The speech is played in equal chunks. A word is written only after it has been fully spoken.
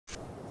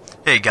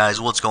Hey guys,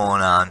 what's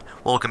going on?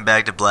 Welcome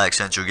back to Black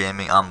Central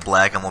Gaming. I'm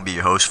Black. I'm gonna be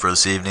your host for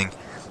this evening.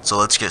 So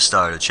let's get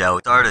started, shall we?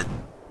 Started.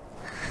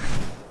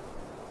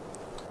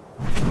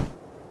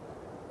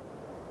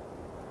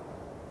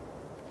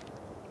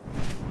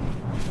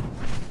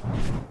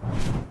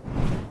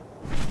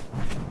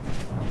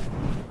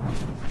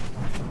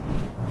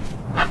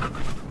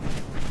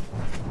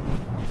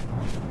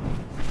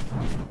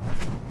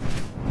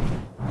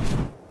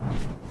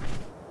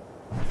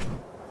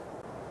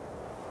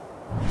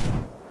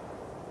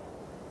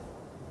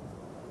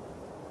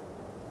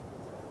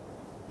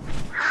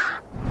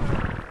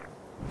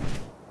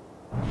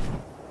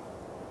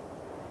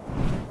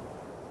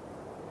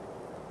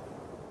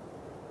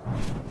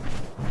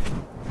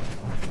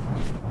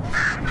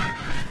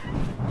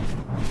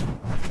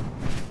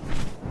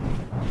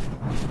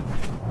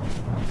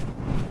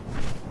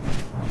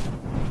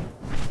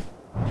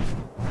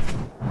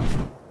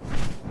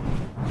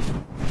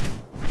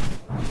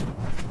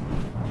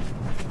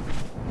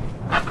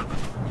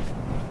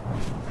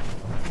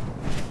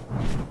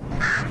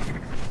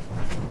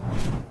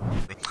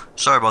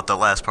 Sorry about the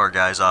last part,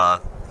 guys.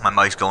 My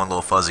mic's going a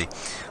little fuzzy.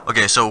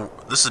 Okay, so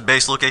this is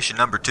base location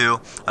number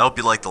 2. I hope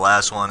you liked the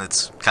last one.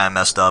 It's kind of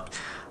messed up.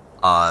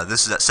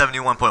 This is at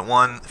 71.1,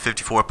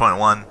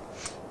 54.1.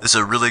 This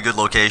is a really good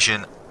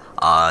location.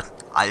 I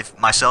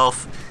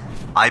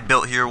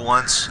built here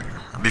once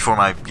before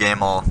my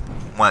game all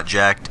went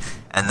jacked,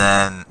 and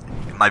then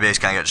my base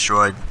kind of got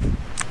destroyed.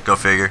 Go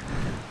figure.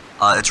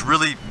 It's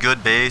really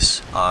good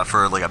base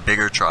for like a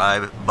bigger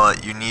tribe,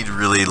 but you need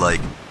really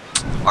like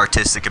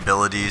artistic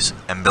abilities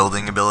and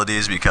building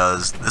abilities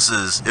because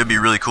it'd be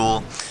really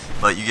cool,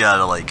 but you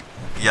gotta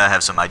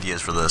have some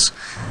ideas for this.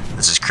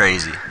 This is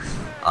crazy.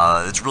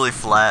 It's really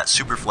flat,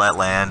 super flat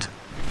land,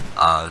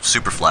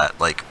 super flat,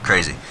 like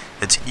crazy.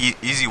 It's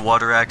easy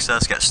water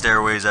access, got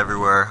stairways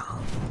everywhere,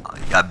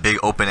 you got big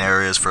open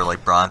areas for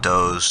like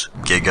Brontos,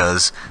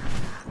 Gigas,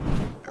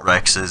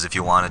 Rexes if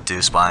you wanted to,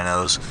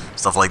 Spinos,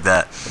 stuff like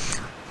that.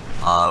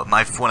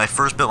 When I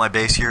first built my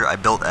base here, I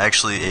built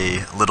actually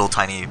a little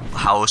tiny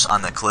house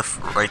on the cliff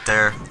right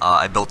there.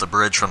 I built a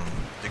bridge to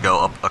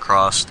go up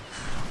across,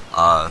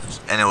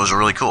 and it was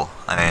really cool.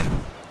 I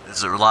mean,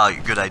 there's a lot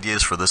of good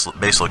ideas for this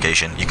base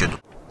location.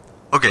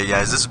 Okay,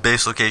 guys, this is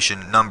base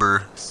location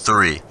number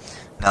 3.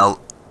 Now,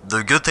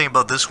 the good thing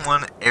about this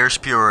one, air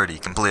superiority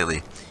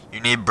completely.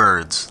 You need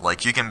birds.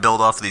 Like, you can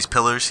build off of these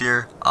pillars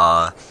here.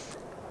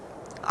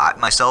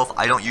 Myself,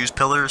 I don't use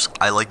pillars.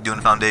 I like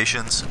doing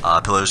foundations.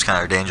 Pillars kind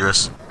of are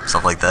dangerous,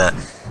 stuff like that.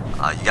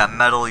 You got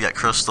metal, you got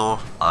crystal,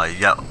 you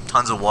got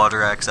tons of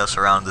water access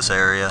around this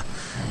area.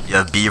 You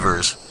have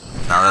beavers.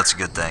 Now that's a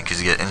good thing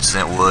because you get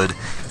instant wood.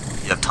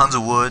 You have tons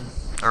of wood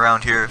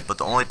around here, but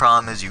the only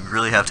problem is you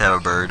really have to have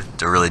a bird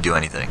to really do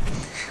anything.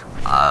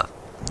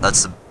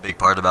 That's the big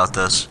part about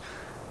this.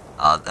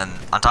 And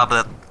on top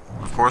of that,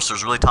 of course,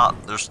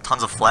 there's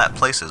tons of flat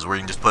places where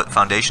you can just put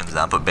foundations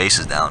down, put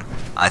bases down.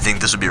 I think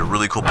this would be a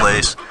really cool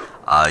place.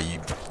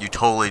 You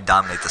totally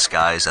dominate the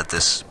skies at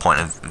this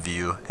point of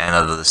view and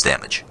of this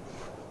damage.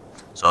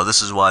 So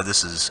this is why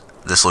this is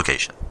this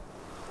location.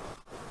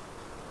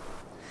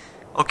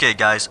 Okay,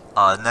 guys.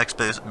 Next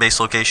base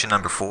location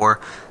number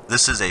 4.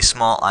 This is a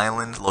small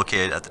island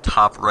located at the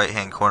top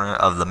right-hand corner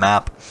of the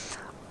map.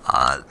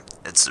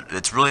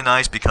 It's really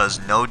nice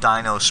because no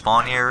dinos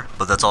spawn here,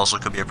 but that's also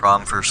could be a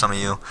problem for some of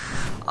you.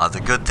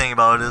 The good thing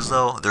about it is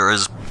though, there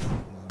is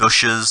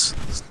bushes,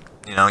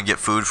 you get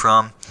food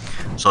from.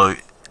 So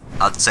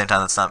at the same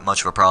time, that's not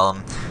much of a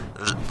problem.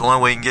 The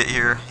only way you can get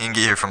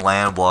here from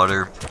land,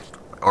 water,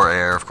 or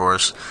air, of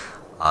course.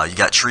 You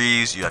got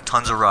trees, you have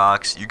tons of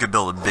rocks. You could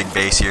build a big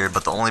base here,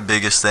 but the only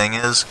biggest thing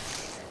is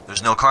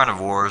there's no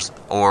carnivores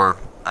or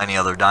any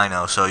other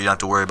dino, so you don't have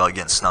to worry about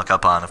getting snuck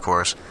up on, of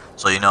course.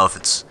 So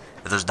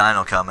if there's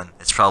dino coming,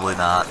 it's probably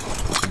not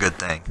a good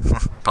thing.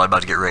 Probably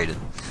about to get raided.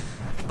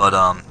 But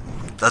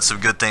that's the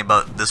good thing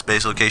about this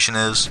base location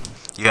is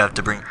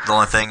the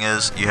only thing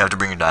is you have to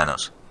bring your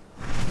dinos.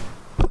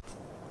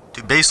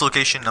 To base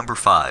location number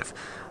 5.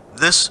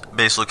 This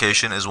base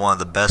location is one of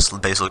the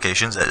best base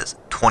locations. It is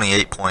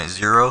 28.0,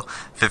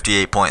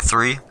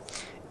 58.3.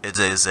 It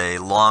is a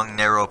long,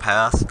 narrow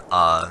path.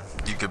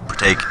 You could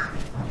take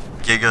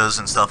Gigas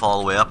and stuff all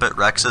the way up it,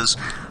 Rexes.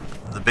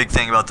 The big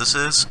thing about this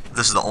is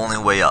the only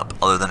way up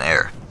other than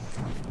air.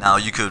 Now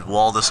you could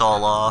wall this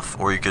all off,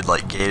 or you could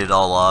like gate it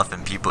all off,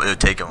 and it would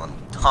take them a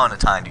ton of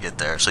time to get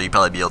there. So you'd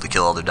probably be able to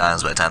kill all their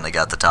dinos by the time they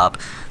got to the top.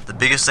 The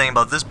biggest thing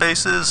about this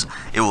base is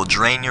it will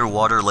drain your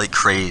water like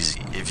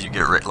crazy. If you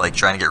get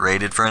trying to get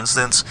raided, for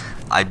instance,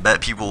 I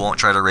bet people won't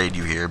try to raid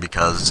you here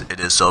because it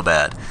is so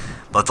bad.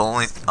 But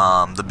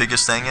the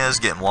biggest thing is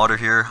getting water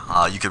here.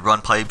 You could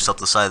run pipes up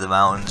the side of the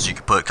mountains. You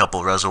could put a couple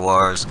of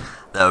reservoirs.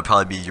 That would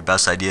probably be your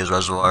best idea, is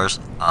reservoirs.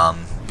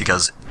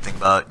 Because think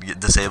about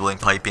disabling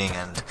piping,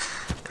 and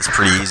it's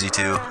pretty easy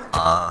to.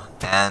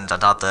 And on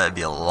top of that, it'd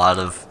be a lot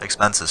of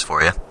expenses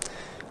for you.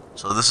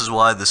 So this is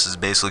why this is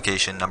base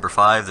location number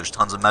 5. There's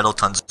tons of metal,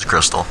 tons of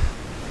crystal.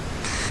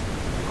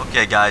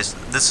 Okay, guys,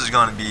 this is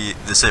going to be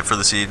it for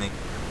this evening.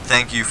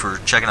 Thank you for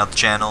checking out the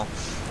channel.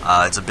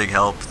 It's a big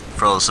help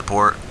for all the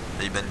support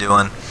that you've been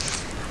doing.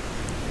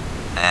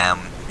 And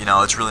you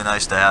know, it's really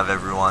nice to have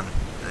everyone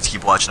that's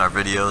keep watching our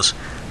videos.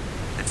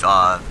 If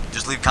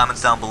just leave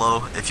comments down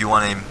below if you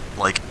want any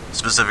like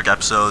specific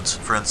episodes.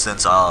 For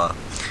instance,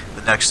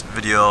 the next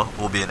video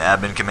will be an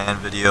admin command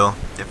video.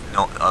 If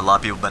a lot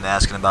of people have been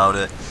asking about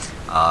it.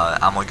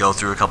 I'm gonna go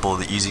through a couple of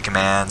the easy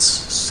commands,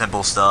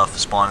 simple stuff,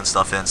 spawning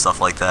stuff in,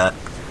 stuff like that.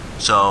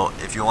 So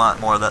if you want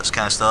more of that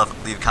kind of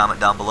stuff, leave a comment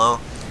down below.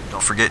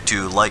 Don't forget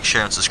to like,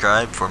 share, and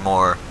subscribe for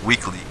more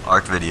weekly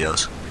ARK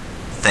videos.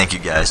 Thank you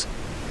guys.